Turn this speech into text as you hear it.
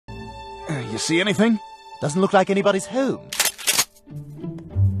You see anything? Doesn't look like anybody's home.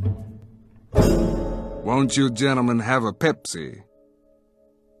 Won't you gentlemen have a Pepsi?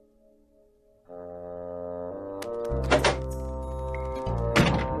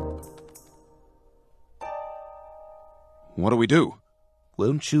 What do we do?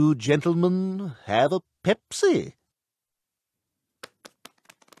 Won't you gentlemen have a Pepsi?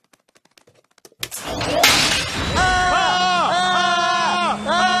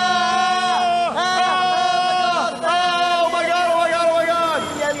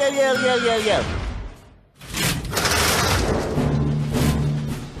 Yeah.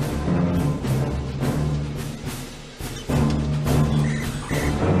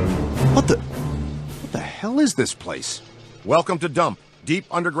 What the hell is this place? Welcome to Dump, Deep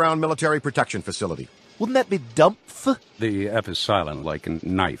Underground Military Protection Facility. Wouldn't that be Dumpf? The F is silent, like a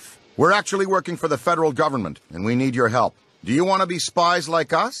knife. We're actually working for the federal government, and we need your help. Do you want to be spies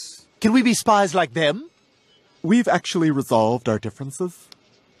like us? Can we be spies like them? We've actually resolved our differences.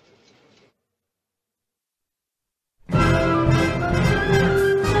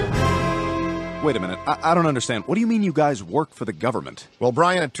 Wait a minute, I don't understand. What do you mean you guys work for the government? Well,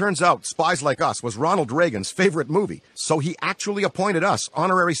 Brian, it turns out Spies Like Us was Ronald Reagan's favorite movie, so he actually appointed us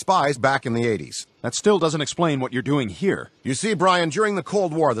honorary spies back in the 80s. That still doesn't explain what you're doing here. You see, Brian, during the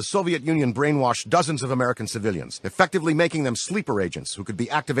Cold War, the Soviet Union brainwashed dozens of American civilians, effectively making them sleeper agents who could be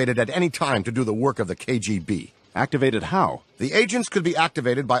activated at any time to do the work of the KGB. Activated how? The agents could be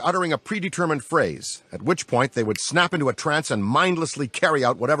activated by uttering a predetermined phrase, at which point they would snap into a trance and mindlessly carry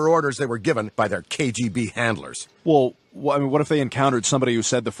out whatever orders they were given by their KGB handlers. Well, what if they encountered somebody who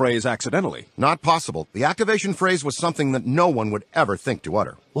said the phrase accidentally? Not possible. The activation phrase was something that no one would ever think to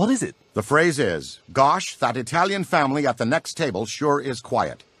utter. What is it? The phrase is, "Gosh, that Italian family at the next table sure is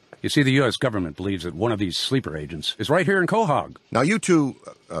quiet." You see, the U.S. government believes that one of these sleeper agents is right here in Quahog. Now, you two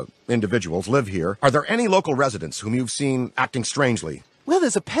individuals live here. Are there any local residents whom you've seen acting strangely? Well,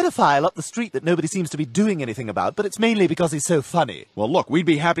 there's a pedophile up the street that nobody seems to be doing anything about, but it's mainly because he's so funny. Well, look, we'd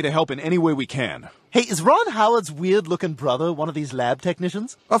be happy to help in any way we can. Hey, is Ron Howard's weird-looking brother one of these lab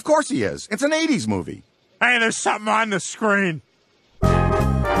technicians? Of course he is. It's an 80s movie. Hey, there's something on the screen.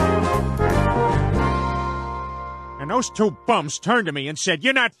 And those two bums turned to me and said,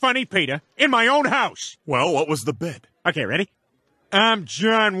 "You're not funny, Peter," in my own house. Well, what was the bid? Okay, ready? "I'm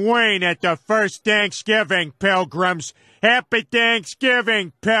John Wayne at the first Thanksgiving, pilgrims. Happy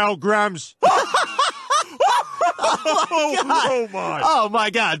Thanksgiving, pilgrims." Oh, my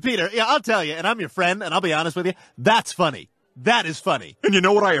God, Peter. Yeah, I'll tell you, and I'm your friend, and I'll be honest with you, that's funny. That is funny. And you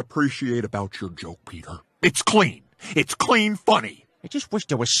know what I appreciate about your joke, Peter? It's clean. It's clean funny. I just wish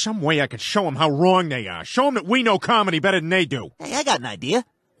there was some way I could show them how wrong they are. Show them that we know comedy better than they do. Hey, I got an idea.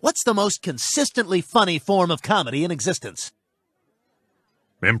 What's the most consistently funny form of comedy in existence?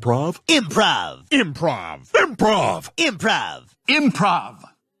 Improv? Improv. Improv. Improv! Improv. Improv!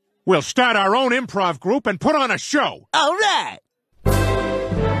 We'll start our own improv group and put on a show. All right.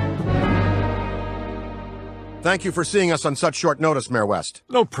 Thank you for seeing us on such short notice, Mayor West.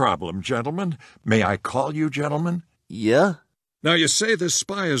 No problem, gentlemen. May I call you gentlemen? Yeah? Now, you say this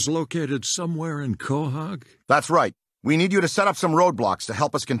spy is located somewhere in Quahog? That's right. We need you to set up some roadblocks to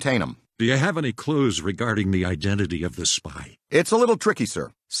help us contain him. Do you have any clues regarding the identity of the spy? It's a little tricky, sir.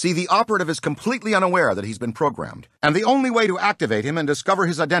 See, the operative is completely unaware that he's been programmed. And the only way to activate him and discover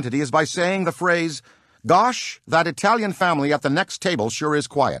his identity is by saying the phrase, "Gosh, that Italian family at the next table sure is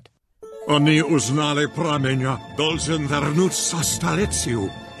quiet." Oni uznali pramenia, dolzen vernutsa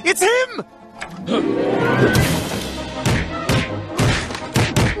stareciu. It's him!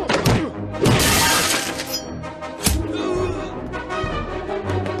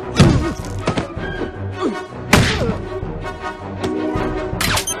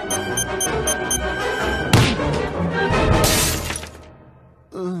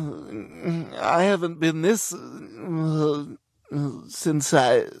 I haven't been this since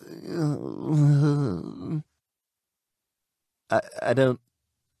I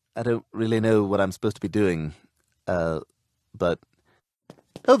don't really know what I'm supposed to be doing. But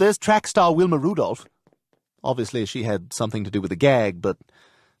there's track star Wilma Rudolph. Obviously, she had something to do with the gag, but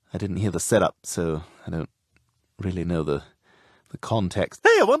I didn't hear the setup, so I don't really know the context.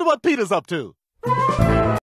 Hey, I wonder what Peter's up to.